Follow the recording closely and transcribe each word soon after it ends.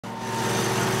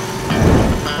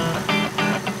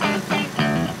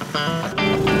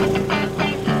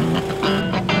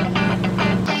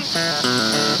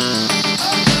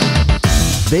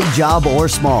Big job or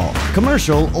small,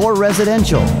 commercial or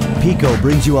residential, PECO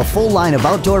brings you a full line of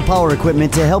outdoor power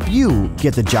equipment to help you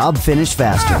get the job finished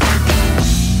faster.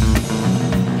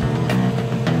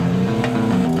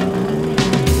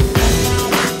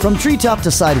 From treetop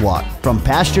to sidewalk, from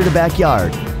pasture to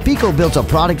backyard, PECO built a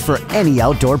product for any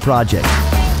outdoor project.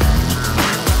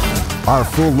 Our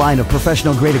full line of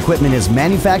professional-grade equipment is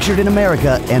manufactured in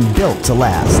America and built to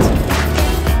last.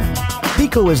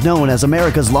 PECO is known as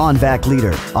America's lawn vac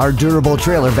leader. Our durable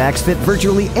trailer vacs fit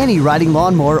virtually any riding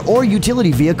lawnmower or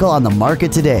utility vehicle on the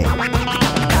market today.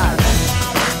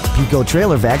 PECO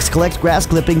trailer vacs collect grass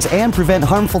clippings and prevent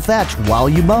harmful thatch while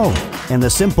you mow. And the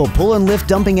simple pull and lift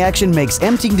dumping action makes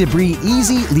emptying debris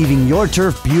easy, leaving your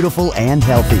turf beautiful and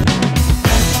healthy.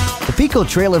 The PECO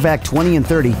Trailer Vac 20 and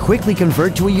 30 quickly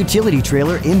convert to a utility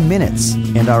trailer in minutes.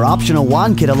 And our optional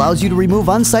wand kit allows you to remove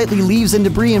unsightly leaves and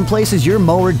debris in places your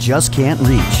mower just can't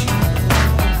reach.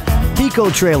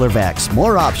 PECO Trailer Vacs,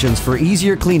 more options for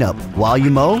easier cleanup while you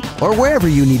mow or wherever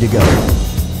you need to go.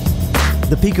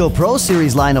 The PECO Pro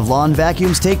Series line of lawn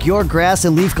vacuums take your grass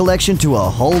and leaf collection to a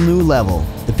whole new level.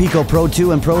 The PECO Pro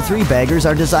 2 and Pro 3 baggers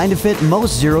are designed to fit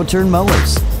most zero-turn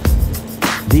mowers.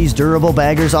 These durable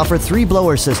baggers offer 3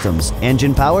 blower systems,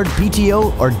 engine-powered,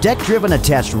 PTO, or deck-driven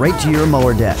attached right to your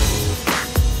mower deck.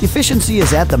 Efficiency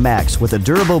is at the max with a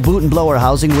durable boot and blower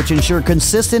housing which ensure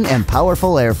consistent and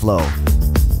powerful airflow.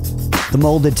 The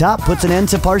molded top puts an end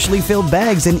to partially filled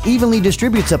bags and evenly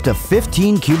distributes up to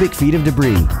 15 cubic feet of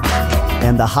debris.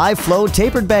 And the high-flow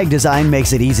tapered bag design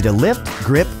makes it easy to lift,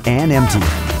 grip, and empty.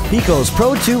 PECO's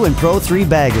Pro 2 and Pro 3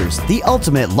 baggers, the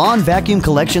ultimate lawn vacuum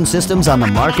collection systems on the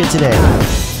market today.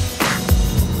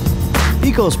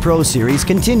 PECO's Pro Series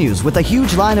continues with a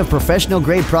huge line of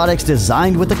professional-grade products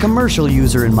designed with the commercial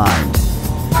user in mind.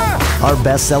 Our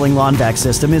best-selling lawn vac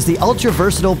system is the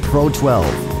ultra-versatile Pro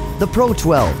 12. The Pro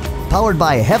 12, powered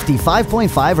by a hefty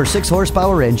 5.5 or 6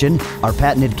 horsepower engine, our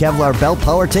patented Kevlar belt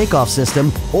power takeoff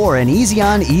system, or an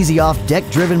easy-on, easy-off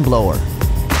deck-driven blower.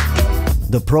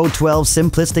 The Pro 12's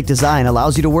simplistic design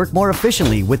allows you to work more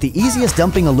efficiently with the easiest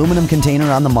dumping aluminum container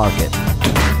on the market.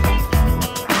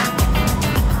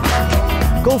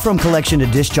 Go from collection to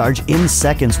discharge in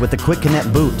seconds with the Quick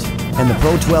Connect boot. And the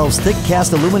Pro 12's thick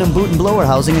cast aluminum boot and blower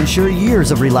housing ensure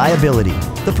years of reliability.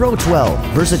 The Pro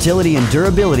 12, versatility and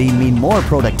durability mean more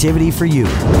productivity for you.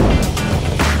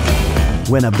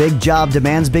 When a big job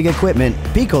demands big equipment,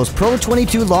 PECO's Pro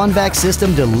 22 lawn vac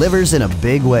system delivers in a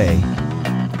big way.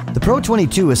 The Pro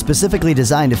 22 is specifically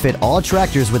designed to fit all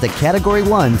tractors with a Category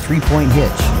 1 3-point hitch.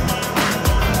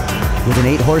 With an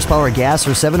 8 horsepower gas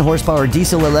or 7 horsepower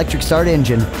diesel electric start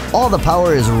engine, all the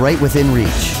power is right within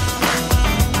reach.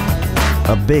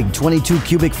 A big 22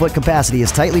 cubic foot capacity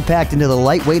is tightly packed into the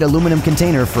lightweight aluminum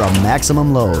container for a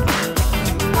maximum load.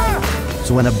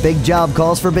 So when a big job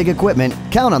calls for big equipment,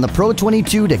 count on the Pro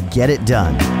 22 to get it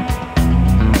done.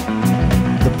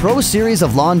 The Pro Series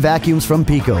of lawn vacuums from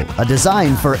PECO, a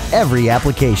design for every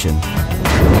application.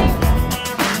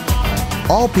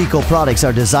 All PECO products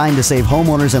are designed to save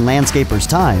homeowners and landscapers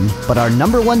time, but our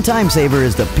 #1 time saver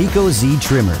is the PECO Z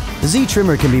Trimmer. The Z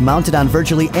Trimmer can be mounted on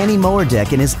virtually any mower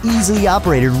deck and is easily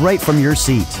operated right from your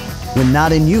seat. When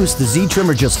not in use, the Z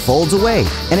Trimmer just folds away,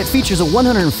 and it features a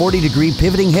 140-degree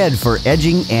pivoting head for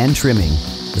edging and trimming.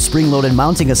 The spring-loaded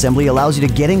mounting assembly allows you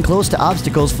to get in close to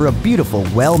obstacles for a beautiful,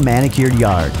 well-manicured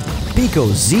yard.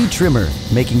 PECO Z Trimmer,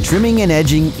 making trimming and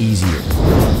edging easier.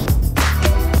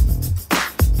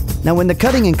 Now when the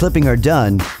cutting and clipping are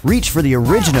done, reach for the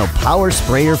original power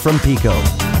sprayer from PECO.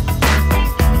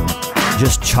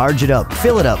 Just charge it up,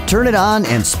 fill it up, turn it on,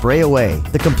 and spray away.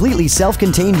 The completely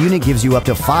self-contained unit gives you up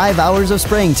to 5 hours of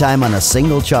spraying time on a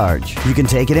single charge. You can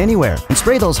take it anywhere and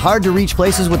spray those hard-to-reach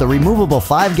places with a removable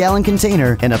 5-gallon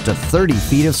container and up to 30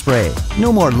 feet of spray.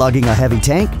 No more lugging a heavy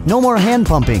tank, no more hand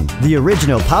pumping. The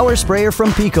original power sprayer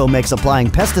from PECO makes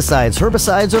applying pesticides,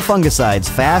 herbicides, or fungicides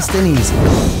fast and easy.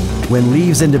 When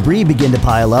leaves and debris begin to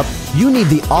pile up, you need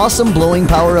the awesome blowing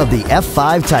power of the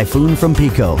F5 Typhoon from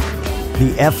PECO.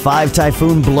 The F5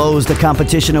 Typhoon blows the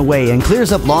competition away and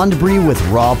clears up lawn debris with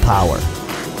raw power.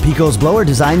 PECO's blower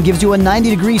design gives you a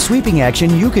 90-degree sweeping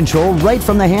action you control right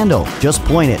from the handle. Just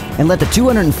point it and let the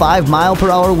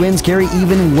 205-mile-per-hour winds carry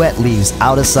even wet leaves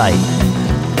out of sight.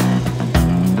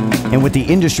 And with the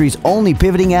industry's only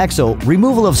pivoting axle,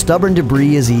 removal of stubborn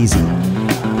debris is easy.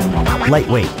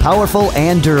 Lightweight, powerful,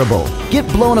 and durable. Get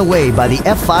blown away by the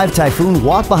F5 Typhoon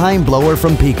walk-behind blower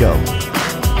from PECO.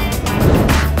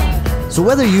 So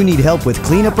whether you need help with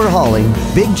cleanup or hauling,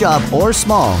 big job or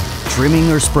small, trimming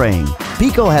or spraying,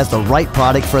 PECO has the right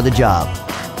product for the job.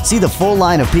 See the full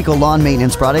line of PECO lawn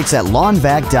maintenance products at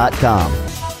lawnvac.com.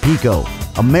 PECO,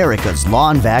 America's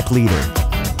lawn vac leader.